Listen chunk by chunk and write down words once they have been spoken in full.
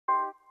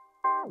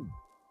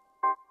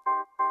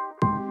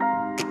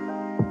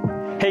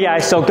Hey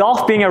guys, so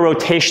golf being a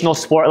rotational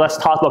sport, let's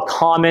talk about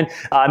common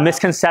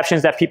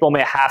misconceptions that people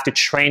may have to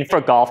train for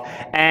golf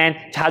and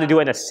how to do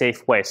it in a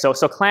safe way. So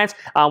Clance,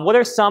 what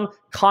are some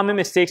common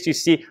mistakes you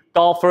see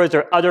golfers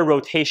or other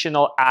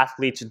rotational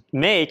athletes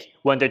make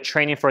when they're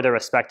training for their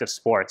respective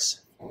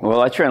sports?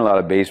 Well, I train a lot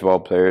of baseball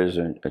players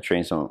and I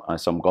train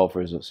some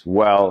golfers as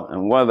well.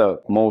 And one of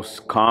the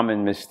most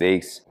common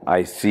mistakes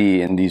I see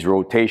in these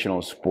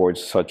rotational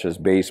sports, such as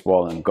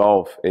baseball and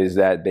golf, is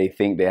that they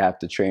think they have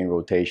to train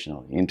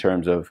rotationally in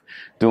terms of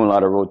doing a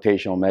lot of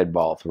rotational med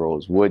ball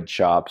throws, wood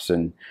chops,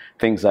 and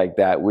things like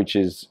that, which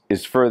is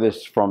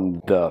furthest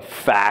from the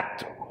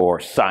fact or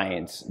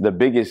science. The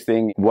biggest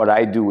thing, what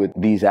I do with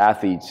these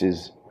athletes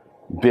is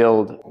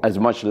build as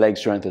much leg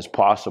strength as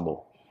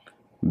possible.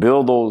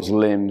 Build those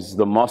limbs,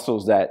 the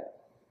muscles that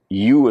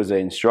you as an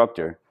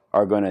instructor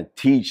are going to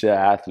teach the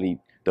athlete,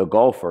 the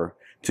golfer,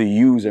 to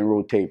use and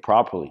rotate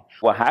properly.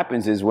 What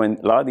happens is when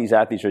a lot of these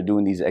athletes are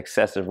doing these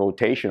excessive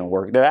rotational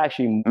work, they're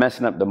actually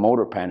messing up the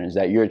motor patterns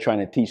that you're trying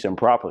to teach them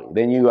properly.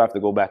 Then you have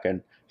to go back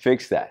and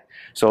fix that.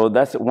 So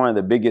that's one of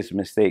the biggest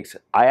mistakes.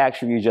 I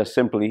actually just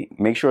simply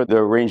make sure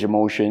their range of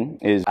motion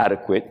is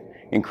adequate,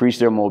 increase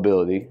their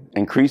mobility,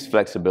 increase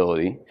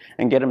flexibility,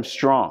 and get them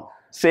strong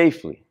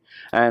safely.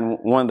 And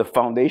one of the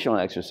foundational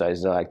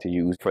exercises I like to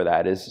use for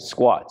that is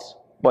squats,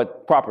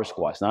 but proper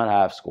squats, not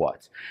half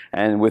squats.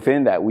 And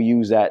within that, we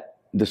use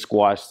the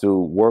squats to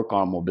work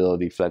on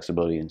mobility,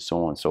 flexibility, and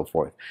so on and so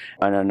forth.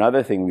 And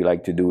another thing we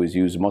like to do is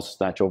use muscle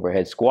snatch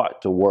overhead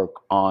squat to work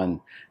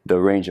on the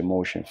range of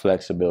motion,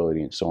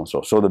 flexibility, and so on and so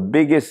forth. So the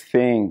biggest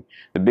thing,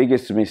 the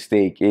biggest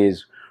mistake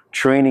is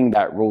training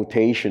that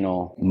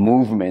rotational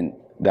movement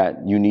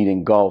that you need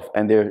in golf,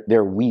 and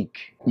they're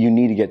weak. You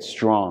need to get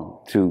strong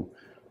to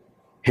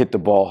hit the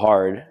ball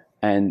hard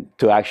and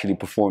to actually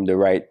perform the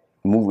right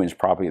movements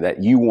properly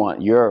that you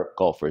want your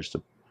golfers to.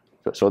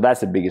 So that's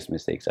the biggest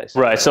mistakes I see.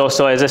 Right. So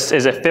is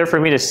it fair for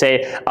me to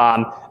say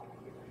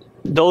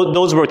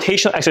those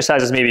rotational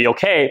exercises may be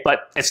okay,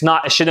 but it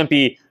shouldn't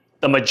be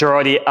the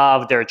majority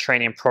of their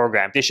training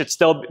program. They should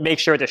still make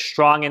sure they're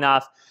strong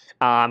enough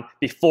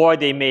before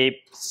they may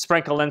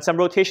sprinkle in some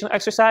rotational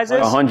exercises?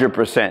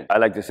 100%. I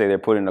like to say they're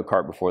putting the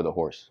cart before the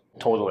horse.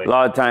 Totally. A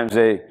lot of times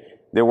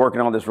they're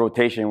working on this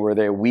rotation where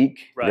they're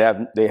weak,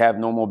 right. They have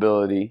no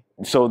mobility.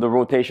 So the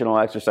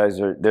rotational exercises,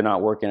 they're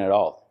not working at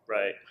all.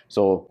 Right.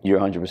 So you're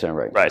 100%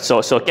 right. Right.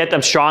 So get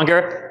them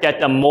stronger, get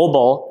them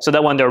mobile, so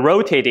that when they're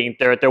rotating,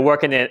 they're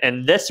working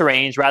in this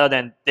range rather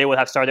than they would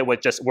have started with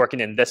just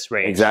working in this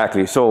range.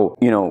 Exactly. So,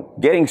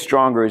 getting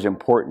stronger is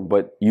important,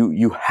 but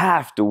you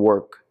have to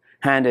work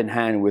hand in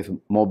hand with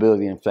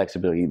mobility and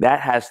flexibility.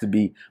 That has to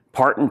be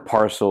part and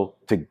parcel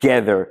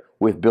together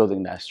with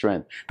building that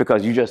strength,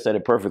 because you just said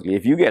it perfectly.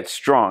 If you get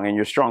strong and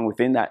you're strong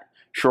within that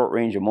short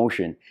range of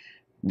motion,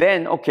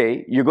 then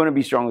okay, you're going to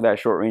be strong with that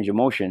short range of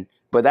motion,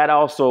 but that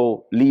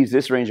also leaves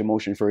this range of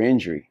motion for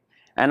injury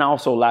and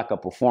also lack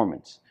of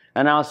performance.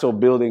 And also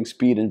building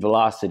speed and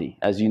velocity.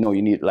 As you know,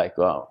 you need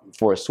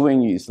for a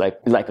swing, it's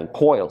like a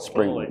coiled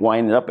spring, totally.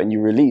 Wind it up and you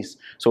release.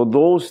 So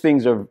those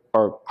things are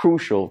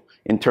crucial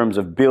in terms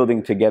of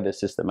building together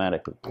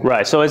systematically.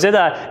 Right. So is it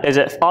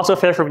also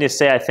fair for me to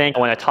say, I think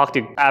when I talk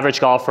to average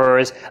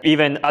golfers,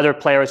 even other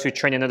players who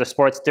train in other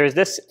sports, there's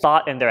this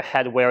thought in their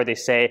head where they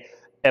say,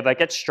 if I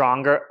get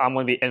stronger, I'm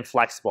going to be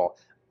inflexible.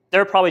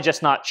 They're probably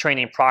just not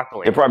training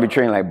properly. They're probably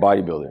training like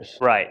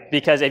bodybuilders. Right.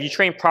 Because if you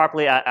train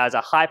properly as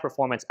a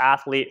high-performance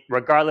athlete,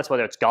 regardless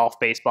whether it's golf,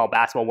 baseball,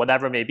 basketball,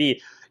 whatever it may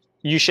be,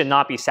 you should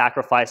not be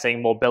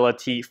sacrificing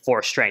mobility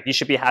for strength. You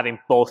should be having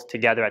both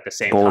together at the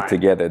same time. Both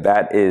together.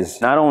 That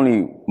is not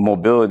only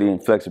mobility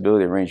and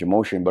flexibility and range of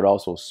motion, but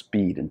also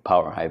speed and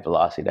power, high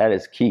velocity. That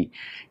is key.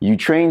 You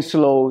train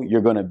slow,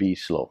 you're going to be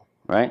slow,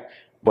 right?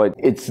 But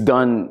it's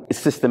done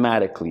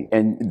systematically,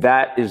 and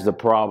that is the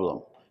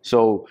problem.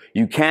 So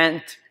you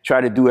can't try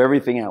to do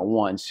everything at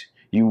once.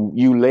 You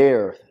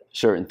layer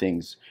certain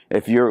things.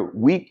 If you're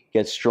weak,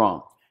 get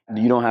strong.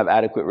 You don't have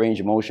adequate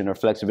range of motion or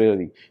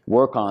flexibility,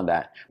 work on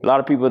that. A lot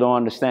of people don't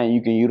understand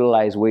you can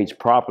utilize weights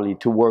properly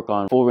to work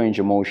on full range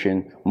of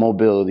motion,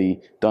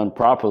 mobility done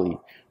properly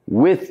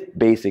with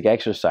basic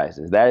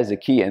exercises. That is the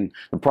key. And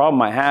the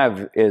problem I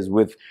have is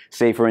with,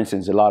 say, for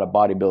instance, a lot of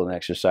bodybuilding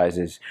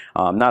exercises.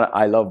 I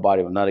love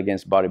bodybuilding, not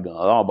against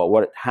bodybuilding at all, but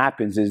what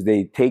happens is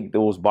they take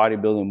those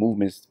bodybuilding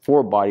movements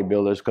for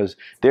bodybuilders because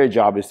their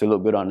job is to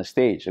look good on the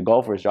stage. The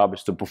golfer's job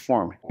is to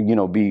perform,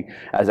 be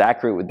as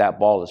accurate with that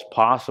ball as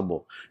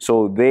possible.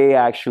 So they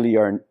actually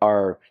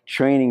are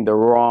training the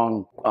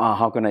wrong,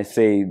 how can I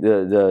say,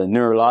 the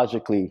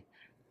neurologically,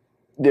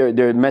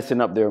 they're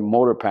messing up their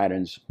motor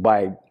patterns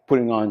by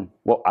putting on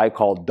what I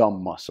call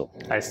dumb muscle.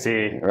 I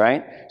see.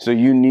 Right? So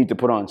you need to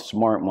put on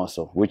smart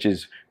muscle, which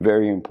is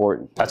very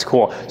important. That's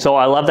cool. So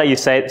I love that you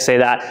say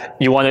that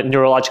you want to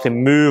neurologically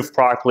move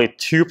properly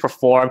to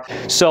perform.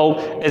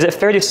 So is it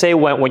fair to say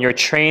when you're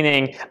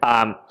training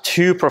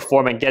to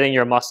perform and getting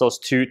your muscles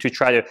to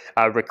try to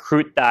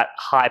recruit that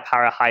high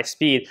power, high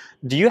speed,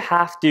 do you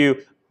have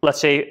to let's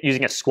say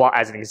using a squat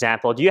as an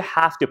example, do you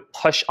have to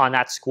push on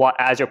that squat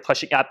as you're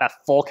pushing up at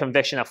full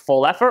conviction, at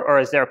full effort, or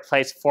is there a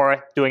place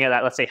for doing it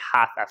at, let's say,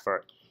 half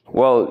effort?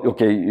 Well,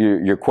 okay,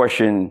 your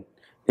question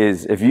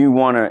is if you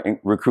want to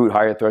recruit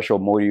higher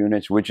threshold motor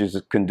units, which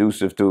is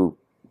conducive to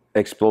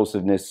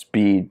explosiveness,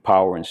 speed,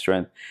 power, and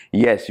strength,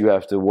 yes, you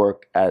have to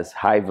work as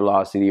high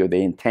velocity, or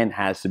the intent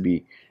has to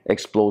be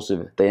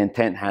explosive. The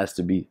intent has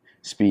to be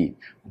speed.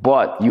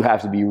 But you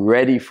have to be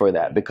ready for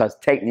that because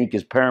technique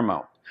is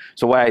paramount.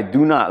 So what I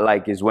do not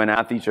like is when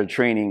athletes are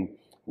training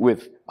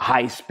with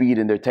high speed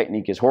and their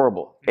technique is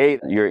horrible. A,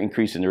 you're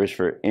increasing the risk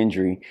for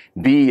injury.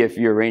 B, if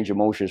your range of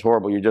motion is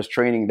horrible, you're just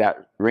training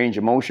that range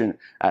of motion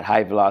at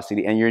high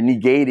velocity and you're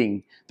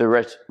negating the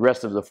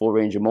rest of the full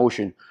range of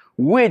motion,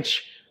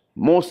 which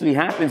mostly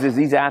happens is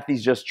these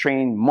athletes just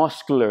train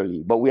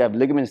muscularly, but we have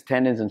ligaments,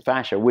 tendons, and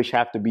fascia which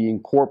have to be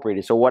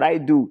incorporated. So what I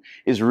do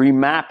is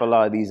remap a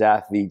lot of these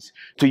athletes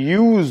to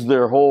use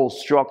their whole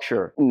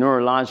structure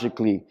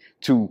neurologically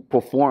to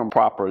perform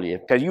properly.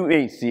 Because you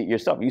may see it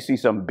yourself. You see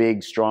some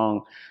big,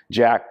 strong,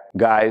 jack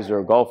guys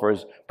or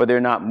golfers, but they're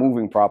not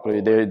moving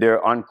properly.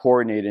 They're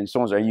uncoordinated and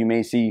so on. So you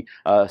may see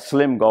a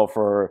slim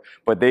golfer,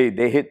 but they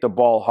hit the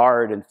ball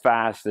hard and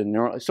fast.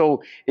 And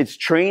so it's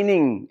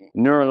training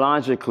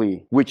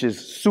neurologically, which is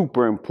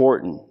super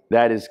important.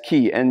 That is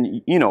key.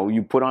 And, you know,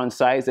 you put on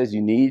size as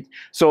you need.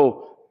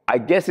 So I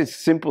guess it's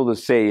simple to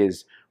say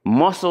is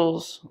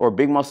muscles or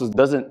big muscles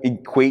doesn't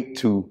equate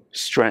to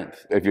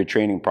strength if you're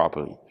training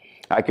properly.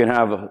 I can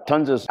have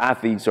tons of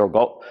athletes or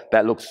golf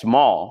that look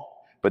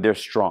small, but they're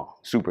strong,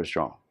 super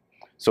strong.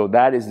 So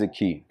that is the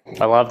key.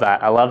 I love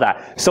that. I love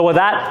that. So with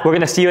that, we're going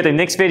to see you at the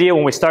next video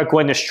when we start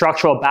going to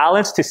structural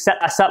balance to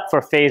set us up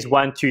for phase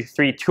 1, 2,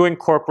 3 to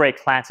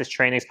incorporate Clance's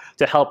trainings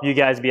to help you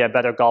guys be a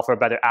better golfer, a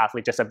better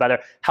athlete, just a better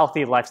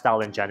healthy lifestyle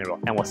in general.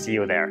 And we'll see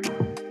you there.